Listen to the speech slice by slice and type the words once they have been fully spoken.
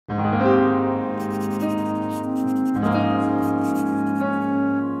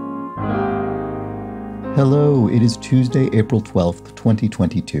Hello, it is Tuesday, April 12th,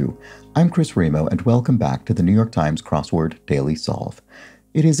 2022. I'm Chris Remo, and welcome back to the New York Times Crossword Daily Solve.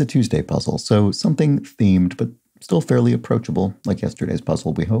 It is a Tuesday puzzle, so something themed but still fairly approachable, like yesterday's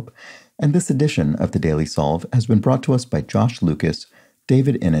puzzle, we hope. And this edition of the Daily Solve has been brought to us by Josh Lucas,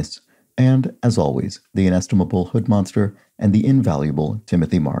 David Innes, and, as always, the inestimable Hood Monster and the invaluable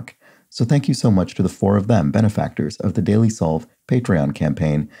Timothy Mark. So thank you so much to the four of them, benefactors of the Daily Solve Patreon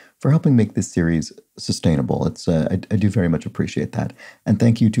campaign, for helping make this series sustainable. I do very much appreciate that. And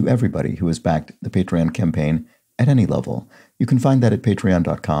thank you to everybody who has backed the Patreon campaign at any level. You can find that at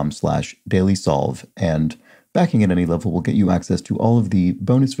patreon.com/dailysolve, and backing at any level will get you access to all of the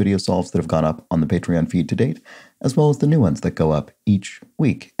bonus video solves that have gone up on the Patreon feed to date, as well as the new ones that go up each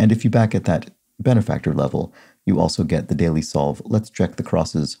week. And if you back at that benefactor level, you also get the Daily Solve Let's Check the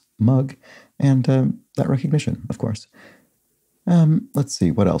Crosses mug, and that recognition, of course. Let's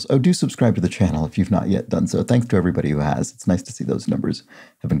see, what else? Oh, do subscribe to the channel if you've not yet done so. Thanks to everybody who has. It's nice to see those numbers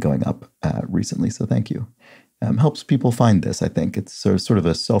have been going up recently, so thank you. Helps people find this, I think. It's sort of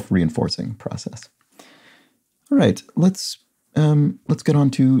a self-reinforcing process. All right, let's get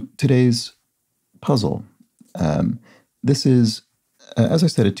on to today's puzzle. This is, as I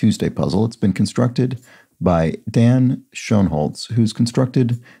said, a Tuesday puzzle. It's been constructed by Dan Schoenholtz, who's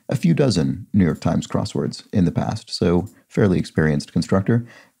constructed a few dozen New York Times crosswords in the past, so fairly experienced constructor,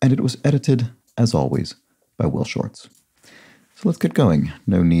 and it was edited, as always, by Will Shorts. So let's get going.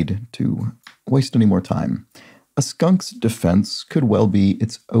 No need to waste any more time. A skunk's defense could well be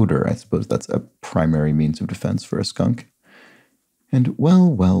its odor. I suppose that's a primary means of defense for a skunk. And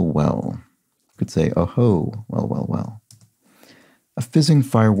well, you could say, oh ho, well. A fizzing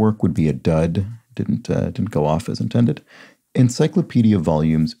firework would be a dud. Didn't go off as intended. Encyclopedia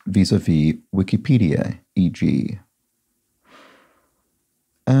volumes vis-a-vis Wikipedia, e.g.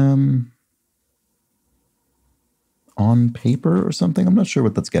 On paper or something? I'm not sure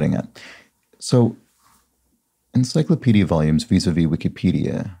what that's getting at. So, encyclopedia volumes vis-a-vis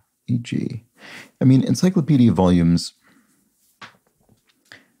Wikipedia, e.g. I mean, encyclopedia volumes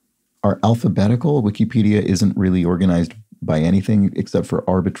are alphabetical. Wikipedia isn't really organized by anything except for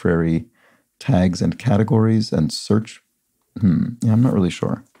arbitrary tags and categories and search. Yeah, I'm not really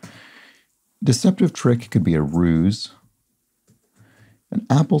sure. Deceptive trick could be a ruse. An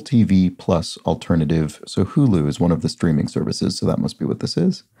Apple TV Plus alternative. So Hulu is one of the streaming services, so that must be what this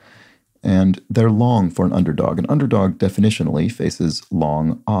is. And they're long for an underdog. An underdog definitionally faces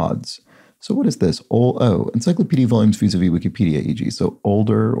long odds. So what is this? Encyclopedia volumes vis-a-vis Wikipedia, e.g. So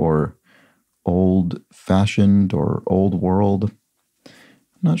older or old-fashioned or old world.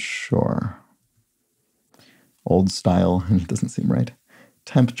 I'm not sure. Old style, it doesn't seem right.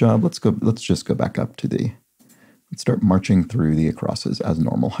 Temp job, let's just go back up to let's start marching through the acrosses as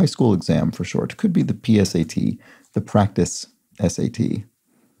normal. High school exam for short. Could be the PSAT, the practice SAT.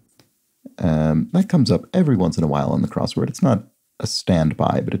 That comes up every once in a while on the crossword. It's not a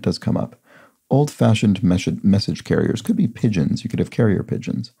standby, but it does come up. Old-fashioned message carriers could be pigeons. You could have carrier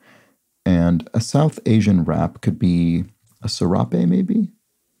pigeons. And a South Asian wrap could be a serape, maybe?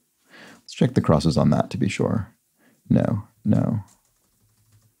 Let's check the crosses on that to be sure. No.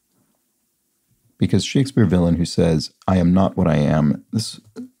 Because Shakespeare villain who says, I am not what I am, this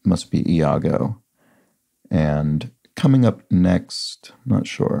must be Iago. And coming up next, not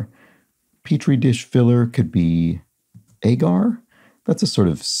sure. Petri dish filler could be agar. That's a sort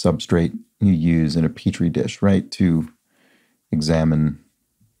of substrate you use in a petri dish, right? To examine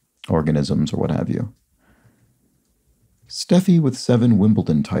organisms or what have you. Steffi with 7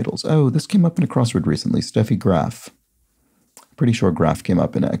 Wimbledon titles. Oh, this came up in a crossword recently. Steffi Graf. Pretty sure Graf came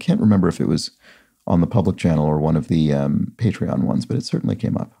up, and I can't remember if it was on the public channel or one of the Patreon ones, but it certainly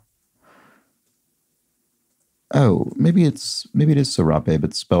came up. Oh, maybe it is serape,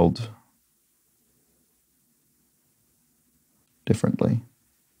 but spelled differently.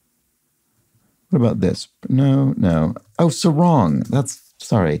 What about this? No. Oh, sarong. That's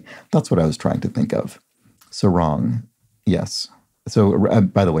what I was trying to think of. Sarong. Yes. So,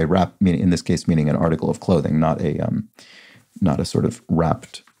 by the way, wrap in this case meaning an article of clothing, not a sort of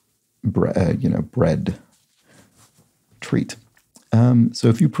wrapped, bread treat. So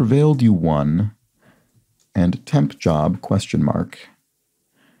if you prevailed, you won. And temp job ?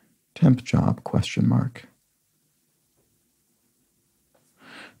 Temp job ?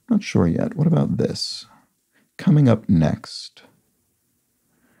 Not sure yet. What about this? Coming up next.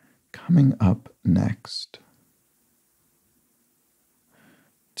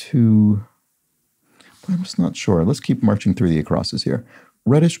 I'm just not sure. Let's keep marching through the acrosses here.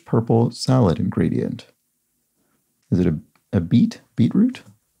 Reddish purple salad ingredient. Is it a beetroot?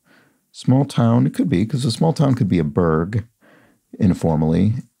 Small town, it could be, because a small town could be a burg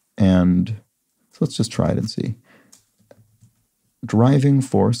informally. And so let's just try it and see. Driving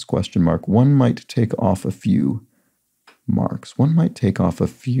force, question mark. One might take off a few marks. One might take off a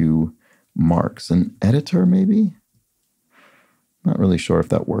few marks. An editor, maybe? Not really sure if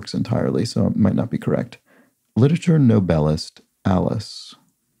that works entirely, so it might not be correct. Literature nobelist, Alice.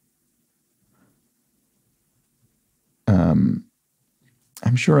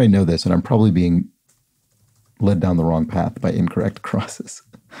 I'm sure I know this, and I'm probably being led down the wrong path by incorrect crosses.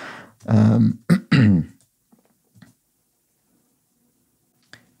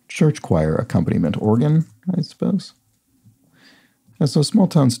 Church choir accompaniment, organ, I suppose. So small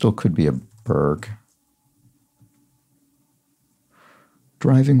town still could be a burg.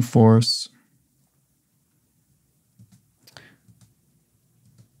 Driving force.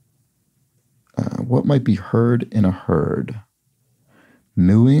 What might be heard in a herd?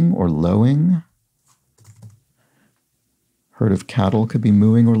 Mooing or lowing? Herd of cattle could be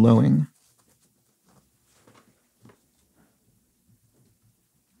mooing or lowing.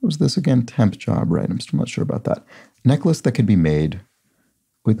 What was this again? Temp job, right? I'm still not sure about that. Necklace that could be made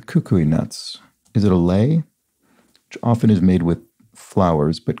with kukui nuts. Is it a lei? Which often is made with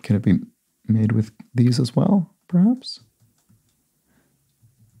flowers, but can it be made with these as well, perhaps?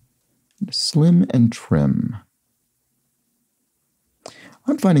 Slim and trim.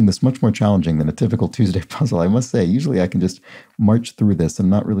 I'm finding this much more challenging than a typical Tuesday puzzle, I must say. Usually I can just march through this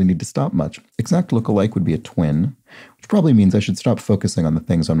and not really need to stop much. Exact lookalike would be a twin, which probably means I should stop focusing on the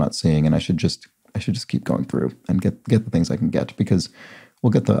things I'm not seeing, and I should just keep going through and get the things I can get, because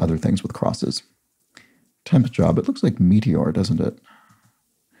we'll get the other things with crosses. Temp job, it looks like meteor, doesn't it?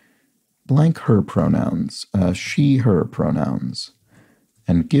 Blank her pronouns, she, her pronouns.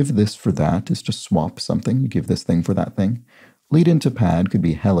 And give this for that is to swap something. You give this thing for that thing. Lead into pad could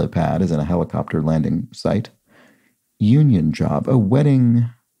be helipad, as in a helicopter landing site. Union job, a wedding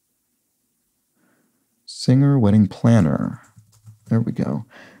singer, wedding planner. There we go.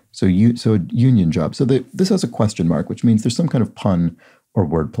 So a union job. So this has a question mark, which means there's some kind of pun or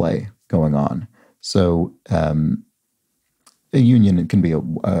wordplay going on. So a union, it can be a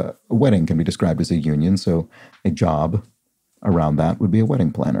wedding can be described as a union. So a job around that would be a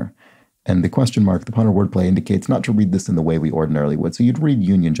wedding planner. And the question mark, the pun or wordplay, indicates not to read this in the way we ordinarily would. So you'd read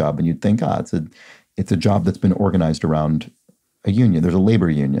union job and you'd think, it's a job that's been organized around a union. There's a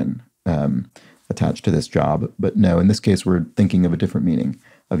labor union attached to this job. But no, in this case, we're thinking of a different meaning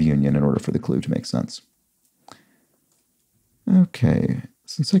of union in order for the clue to make sense. Okay,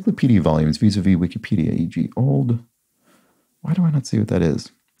 so encyclopedia volumes vis-a-vis Wikipedia, e.g. old. Why do I not see what that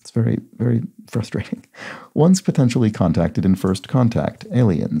is? It's very, very frustrating. Once potentially contacted in first contact,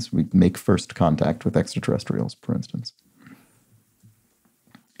 aliens. We make first contact with extraterrestrials, for instance.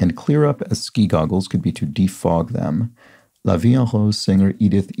 And clear up as ski goggles could be to defog them. La Vie en Rose singer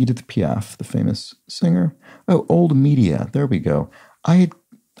Edith Piaf, the famous singer. Oh, old media. There we go. I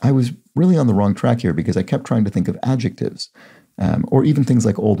was really on the wrong track here because I kept trying to think of adjectives. Or even things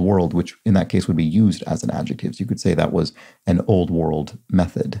like old world, which in that case would be used as an adjective. So you could say that was an old world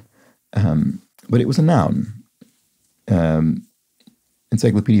method. But it was a noun.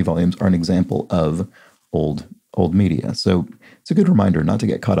 Encyclopedia volumes are an example of old media. So it's a good reminder not to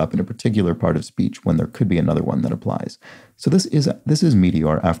get caught up in a particular part of speech when there could be another one that applies. So this is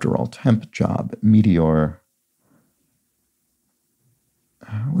meteor after all. Temp job. Meteor.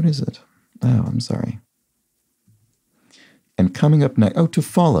 What is it? Oh, I'm sorry. And coming up next, to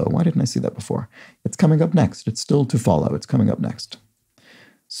follow. Why didn't I see that before? It's coming up next. It's still to follow. It's coming up next.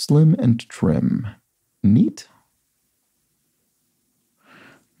 Slim and trim. Neat?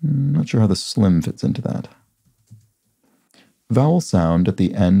 Not sure how the slim fits into that. Vowel sound at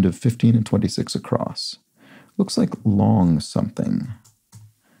the end of 15 and 26 across. Looks like long something.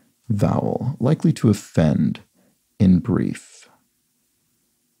 Vowel. Likely to offend. In brief.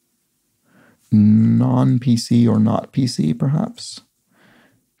 Non-PC or not PC, perhaps.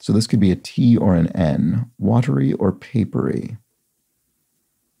 So this could be a T or an N. Watery or papery.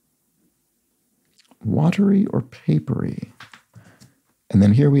 Watery or papery. And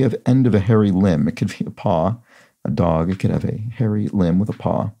then here we have end of a hairy limb. It could be a paw, a dog. It could have a hairy limb with a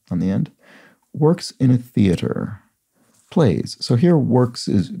paw on the end. Works in a theater. Plays. So here works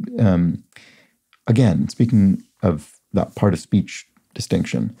is, again, speaking of that part of speech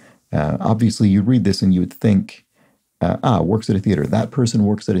distinction, obviously, you read this and you would think, works at a theater. That person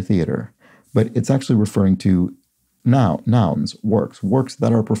works at a theater. But it's actually referring to nouns, works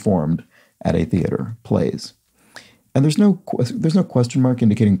that are performed at a theater, plays. And there's no question mark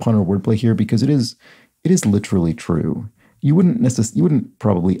indicating pun or wordplay here because it is literally true. you wouldn't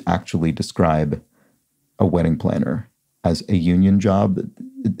probably actually describe a wedding planner as a union job.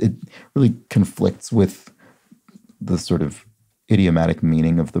 It really conflicts with the sort of idiomatic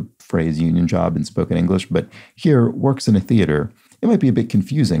meaning of the phrase union job in spoken English. But here, works in a theater, it might be a bit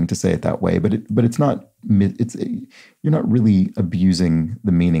confusing to say it that way, but it's not. You're not really abusing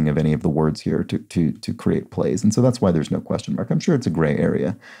the meaning of any of the words here to create plays, and so that's why there's no question mark. I'm sure it's a gray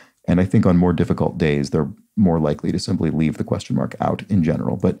area, and I think on more difficult days they're more likely to simply leave the question mark out in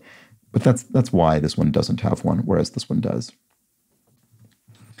general. But that's why this one doesn't have one, whereas this one does.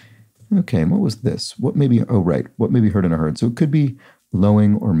 Okay, and what was this? What may be, oh right, what may be heard in a herd? So it could be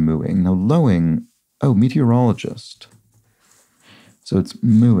lowing or mooing. Now lowing, oh, meteorologist. So it's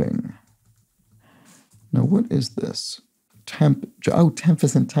mooing. Now what is this?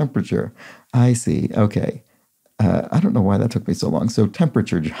 Tempest and temperature. I see, okay. I don't know why that took me so long. So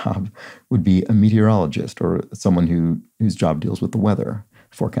temperature job would be a meteorologist or someone whose job deals with the weather,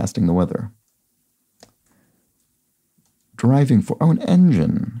 forecasting the weather. Driving for, oh, an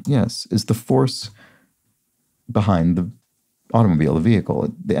engine, yes, is the force behind the automobile, the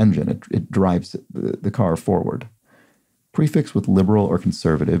vehicle, the engine. It drives the car forward. Prefix with liberal or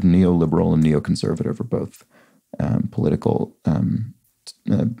conservative, neoliberal and neoconservative are both political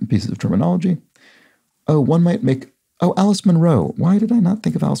pieces of terminology. Oh, one might make, oh, Alice Munro. Why did I not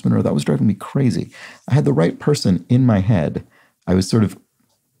think of Alice Munro? That was driving me crazy. I had the right person in my head. I was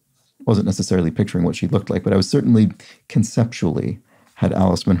wasn't necessarily picturing what she looked like, but I was certainly conceptually had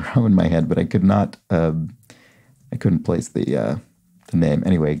Alice Munro in my head, but I could not, I couldn't place the name.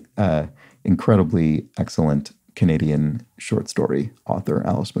 Anyway, incredibly excellent Canadian short story author,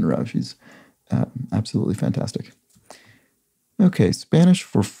 Alice Munro. She's absolutely fantastic. Okay, Spanish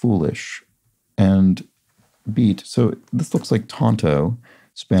for foolish and beet. So this looks like tonto,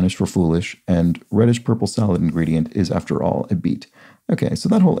 Spanish for foolish, and reddish-purple salad ingredient is, after all, a beet. Okay, so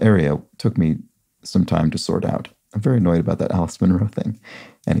that whole area took me some time to sort out. I'm very annoyed about that Alice Munro thing.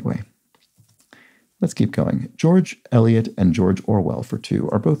 Anyway, let's keep going. George Eliot and George Orwell for two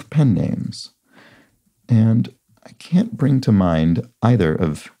are both pen names. And I can't bring to mind either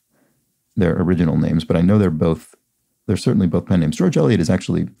of their original names, but I know they're certainly both pen names. George Eliot is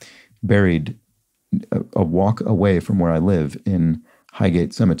actually buried a walk away from where I live in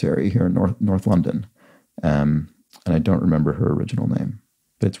Highgate Cemetery here in North London. And I don't remember her original name,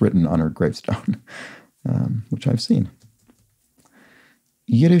 but it's written on her gravestone, which I've seen.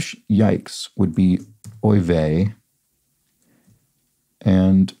 Yiddish yikes would be oy vey,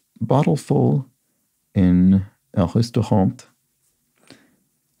 and bottleful in El Restaurant,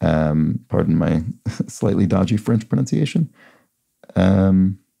 pardon my slightly dodgy French pronunciation,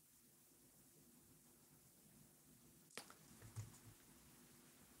 now,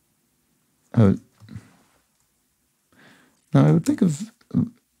 I would think of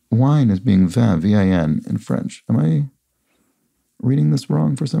wine as being vin, V-I-N, in French. Am I reading this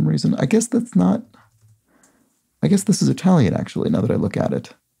wrong for some reason? I guess this is Italian, actually, now that I look at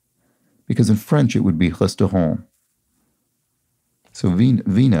it. Because in French, it would be restaurant. So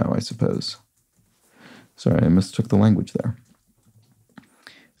vino, I suppose. Sorry, I mistook the language there.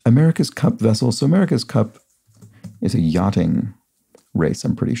 America's Cup vessel. So America's Cup is a yachting race,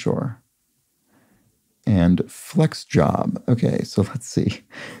 I'm pretty sure. And flex job. Okay, so let's see.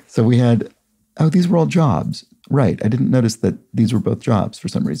 So we had, oh, these were all jobs. Right, I didn't notice that these were both jobs for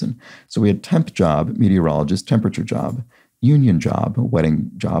some reason. So we had temp job, meteorologist, temperature job, union job, a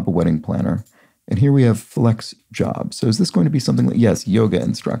wedding planner. And here we have flex job. So is this going to be something like, yes, yoga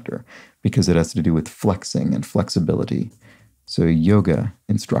instructor, because it has to do with flexing and flexibility. So yoga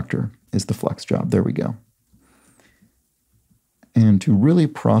instructor is the flex job. There we go. And to really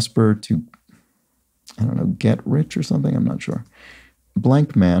prosper, to, I don't know, get rich or something? I'm not sure.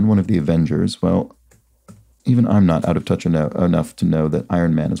 Blank Man, one of the Avengers. Well, even I'm not out of touch enough to know that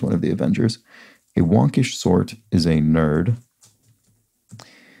Iron Man is one of the Avengers. A wonkish sort is a nerd.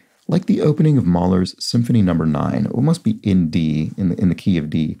 Like the opening of Mahler's Symphony No. 9. It must be in D, in the key of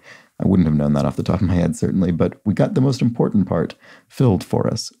D. I wouldn't have known that off the top of my head, certainly, but we got the most important part filled for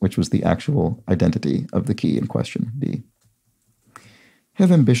us, which was the actual identity of the key in question, D.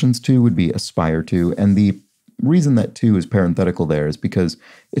 Have ambitions to would be aspire to, and the reason that to is parenthetical there is because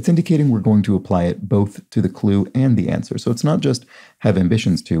it's indicating we're going to apply it both to the clue and the answer. So it's not just have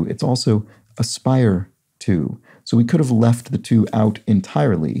ambitions to, it's also aspire to. So we could have left the to out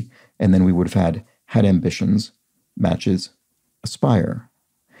entirely, and then we would have had ambitions matches aspire.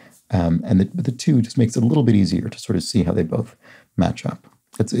 And the to just makes it a little bit easier to sort of see how they both match up.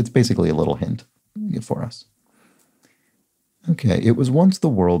 It's basically a little hint for us. Okay, it was once the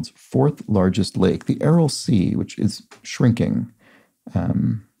world's fourth largest lake, the Aral Sea, which is shrinking.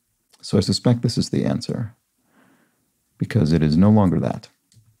 So I suspect this is the answer, because it is no longer that.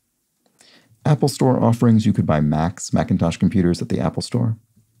 Apple Store offerings, you could buy Macintosh computers at the Apple Store.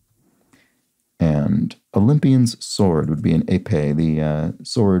 And Olympian's sword would be an épée,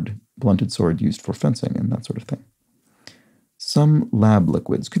 the blunted sword used for fencing and that sort of thing. Some lab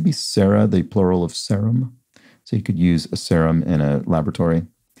liquids could be sera, the plural of serum. So you could use a serum in a laboratory.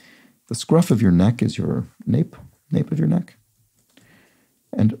 The scruff of your neck is your nape of your neck.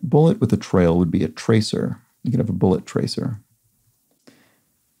 And bullet with a trail would be a tracer. You could have a bullet tracer.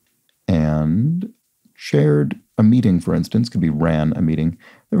 And chaired a meeting, for instance, could be ran a meeting.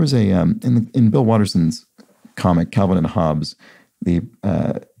 There was a, in Bill Watterson's comic, Calvin and Hobbes,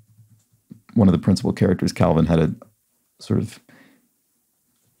 one of the principal characters, Calvin, had a sort of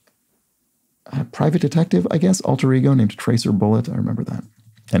private detective, I guess, alter ego named Tracer Bullet. I remember that.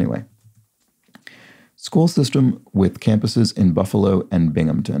 Anyway. School system with campuses in Buffalo and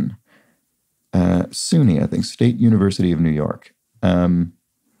Binghamton. SUNY, I think, State University of New York,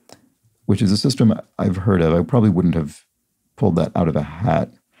 which is a system I've heard of. I probably wouldn't have pulled that out of a hat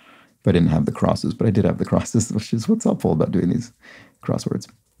if I didn't have the crosses, but I did have the crosses, which is what's helpful about doing these crosswords.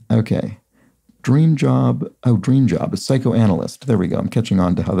 Okay. Dream job. Oh, dream job. A psychoanalyst. There we go. I'm catching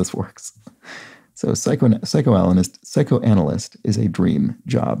on to how this works. So psychoanalyst is a dream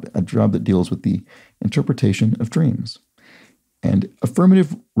job, a job that deals with the interpretation of dreams. And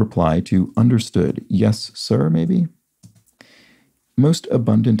affirmative reply to understood. Yes, sir, maybe? Most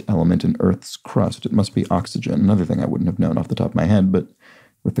abundant element in Earth's crust. It must be oxygen. Another thing I wouldn't have known off the top of my head, but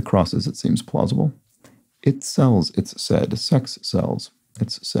with the crosses it seems plausible. It sells, it's said. Sex sells,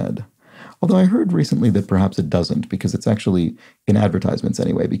 it's said. Although I heard recently that perhaps it doesn't, because it's actually, in advertisements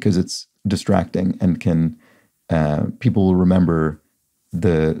anyway, because it's distracting and can, people will remember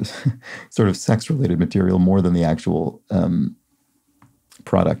the sort of sex-related material more than the actual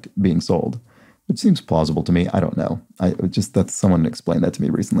product being sold, which seems plausible to me. I don't know. That's someone explained that to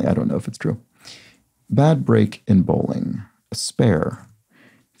me recently. I don't know if it's true. Bad break in bowling. A spare.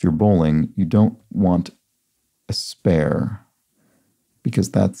 If you're bowling, you don't want a spare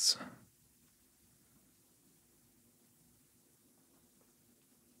because that's...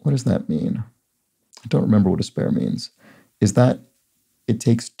 What does that mean? I don't remember what a spare means. Is that it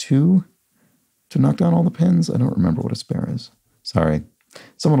takes two to knock down all the pins? I don't remember what a spare is. Sorry.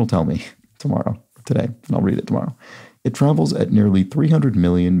 Someone will tell me tomorrow, or today, and I'll read it tomorrow. It travels at nearly 300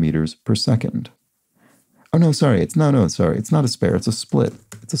 million meters per second. Oh, no, sorry. It's not a spare. It's a split.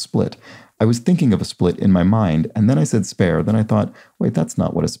 It's a split. I was thinking of a split in my mind, and then I said spare. Then I thought, wait, that's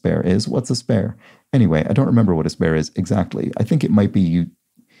not what a spare is. What's a spare? Anyway, I don't remember what a spare is exactly. I think it might be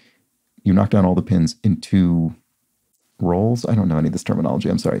you knock down all the pins in two rolls. I don't know any of this terminology.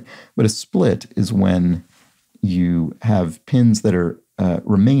 I'm sorry. But a split is when you have pins that are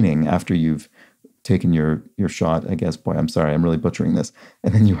remaining after you've taken your shot, I guess. Boy, I'm sorry. I'm really butchering this.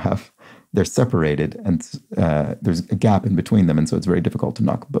 And then they're separated and there's a gap in between them. And so it's very difficult to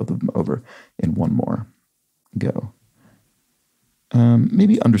knock both of them over in one more go.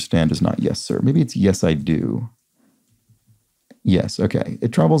 Maybe understand is not yes, sir. Maybe it's yes, I do. Yes, okay.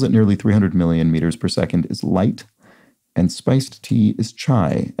 It travels at nearly 300 million meters per second is light, and spiced tea is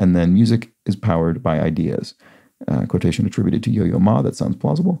chai, and then music is powered by ideas. Quotation attributed to Yo-Yo Ma, that sounds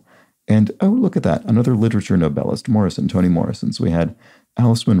plausible. And, oh, look at that, another literature Nobelist, Toni Morrison. So we had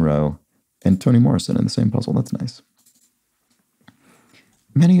Alice Munro and Toni Morrison in the same puzzle. That's nice.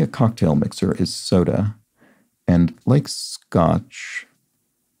 Many a cocktail mixer is soda, and like scotch...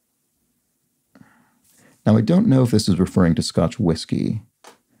 Now, I don't know if this is referring to Scotch whiskey.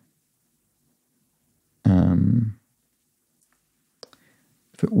 If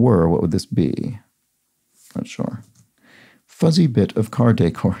it were, what would this be? Not sure. Fuzzy bit of car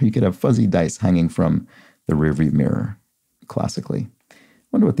decor. You could have fuzzy dice hanging from the rearview mirror, classically.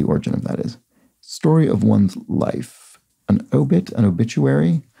 Wonder what the origin of that is. Story of one's life. An obit, an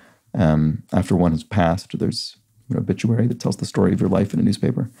obituary. After one has passed, there's an obituary that tells the story of your life in a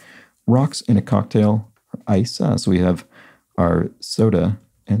newspaper. Rocks in a cocktail. Ice. So we have our soda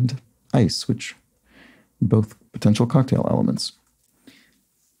and ice, which are both potential cocktail elements.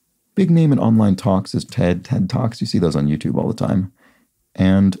 Big name in online talks is TED Talks. You see those on YouTube all the time.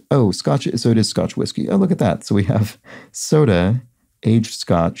 And, oh, Scotch, so it is Scotch whiskey. Oh, look at that. So we have soda, aged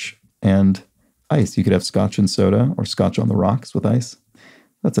Scotch, and ice. You could have Scotch and soda or Scotch on the rocks with ice.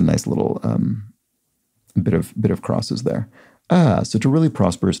 That's a nice little bit of crosses there. So to really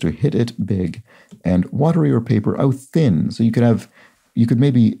prosper is to hit it big, and watery or paper, oh, thin. So you could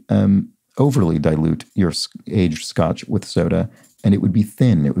maybe overly dilute your aged scotch with soda, and it would be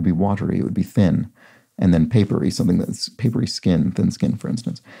thin. It would be watery. It would be thin. And then papery, something that's papery skin, thin skin, for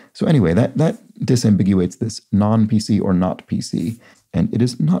instance. So anyway, that disambiguates this non-PC or not PC, and it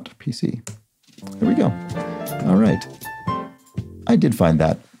is not PC. There we go. All right. I did find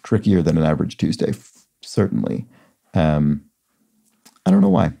that trickier than an average Tuesday, certainly. I don't know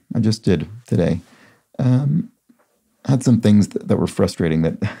why. I just did today. Had some things that were frustrating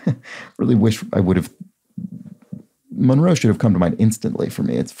that really wish I would have. Monroe should have come to mind instantly for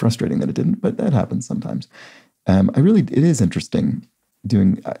me. It's frustrating that it didn't, but that happens sometimes. It is interesting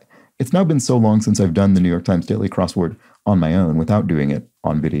doing. It's now been so long since I've done the New York Times Daily Crossword on my own without doing it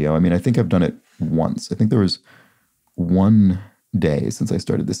on video. I mean, I think I've done it once. I think there was one day since I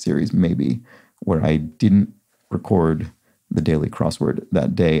started this series, maybe, where I didn't record the Daily Crossword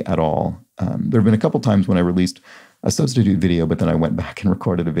that day at all. There have been a couple times when I released a substitute video, but then I went back and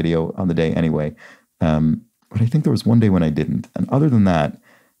recorded a video on the day anyway. But I think there was one day when I didn't. And other than that,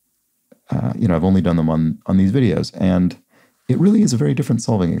 I've only done them on these videos. And it really is a very different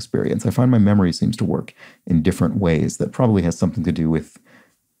solving experience. I find my memory seems to work in different ways. That probably has something to do with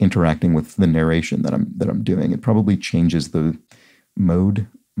interacting with the narration that I'm doing. It probably changes the mode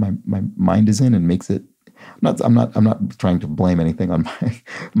my mind is in and makes it. I'm not trying to blame anything on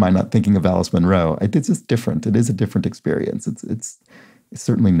my not thinking of Alice Munro. It's just different. It is a different experience. It's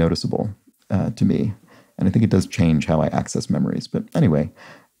certainly noticeable to me. And I think it does change how I access memories. But anyway,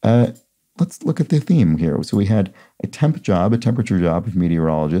 let's look at the theme here. So we had a temp job, a temperature job of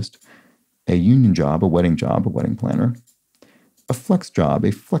meteorologist, a union job, a wedding planner, a flex job,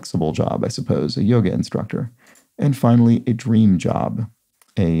 a flexible job, I suppose, a yoga instructor, and finally a dream job,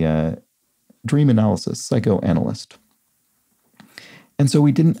 a dream analysis, psychoanalyst. And so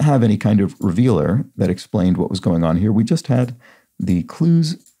we didn't have any kind of revealer that explained what was going on here. We just had the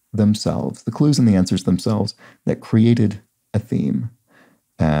clues themselves, the clues and the answers themselves that created a theme.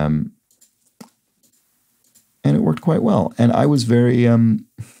 And it worked quite well. And I was very,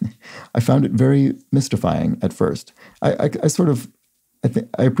 I found it very mystifying at first. I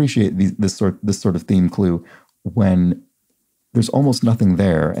appreciate this sort of theme clue when there's almost nothing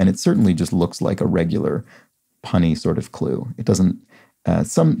there, and it certainly just looks like a regular punny sort of clue. It doesn't.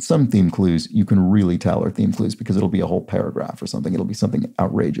 Some theme clues you can really tell are theme clues because it'll be a whole paragraph or something. It'll be something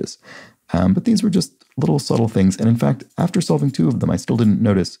outrageous. But these were just little subtle things. And in fact, after solving two of them, I still didn't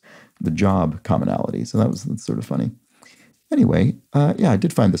notice the job commonality. So that's sort of funny. Anyway, I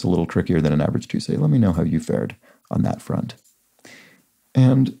did find this a little trickier than an average Tuesday. Let me know how you fared on that front.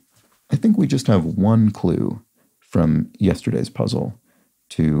 And I think we just have one clue from yesterday's puzzle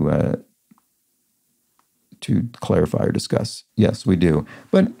to clarify or discuss. Yes, we do.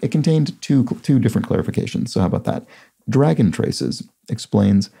 But it contained two different clarifications. So how about that? Dragon Traces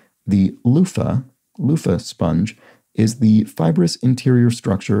explains the loofah sponge is the fibrous interior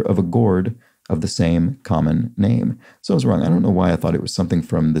structure of a gourd of the same common name. So I was wrong. I don't know why I thought it was something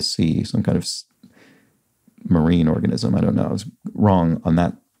from the sea, some kind of marine organism. I don't know. I was wrong on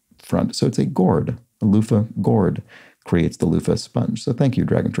that front. So it's a gourd. A loofah gourd creates the loofah sponge. So thank you,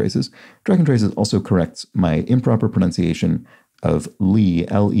 Dragon Traces. Dragon Traces also corrects my improper pronunciation of Lee,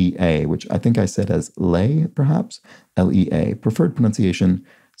 L-E-A, which I think I said as lay, perhaps? L-E-A. Preferred pronunciation,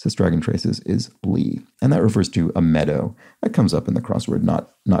 says Dragon Traces, is Lee. And that refers to a meadow. That comes up in the crossword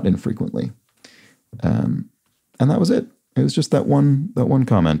not infrequently. And that was it. It was just that one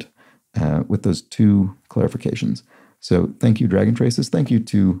comment with those two clarifications. So thank you, Dragon Traces. Thank you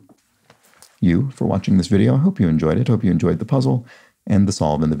to you for watching this video. I hope you enjoyed it. Hope you enjoyed the puzzle and the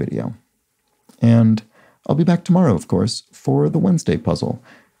solve in the video. And I'll be back tomorrow, of course, for the Wednesday puzzle.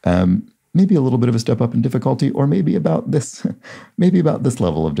 Maybe a little bit of a step up in difficulty, or maybe about this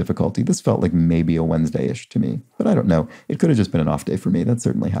level of difficulty. This felt like maybe a Wednesday-ish to me, but I don't know. It could have just been an off day for me. That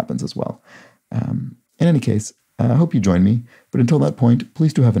certainly happens as well. In any case, I hope you join me. But until that point,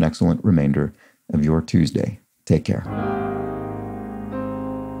 please do have an excellent remainder of your Tuesday. Take care.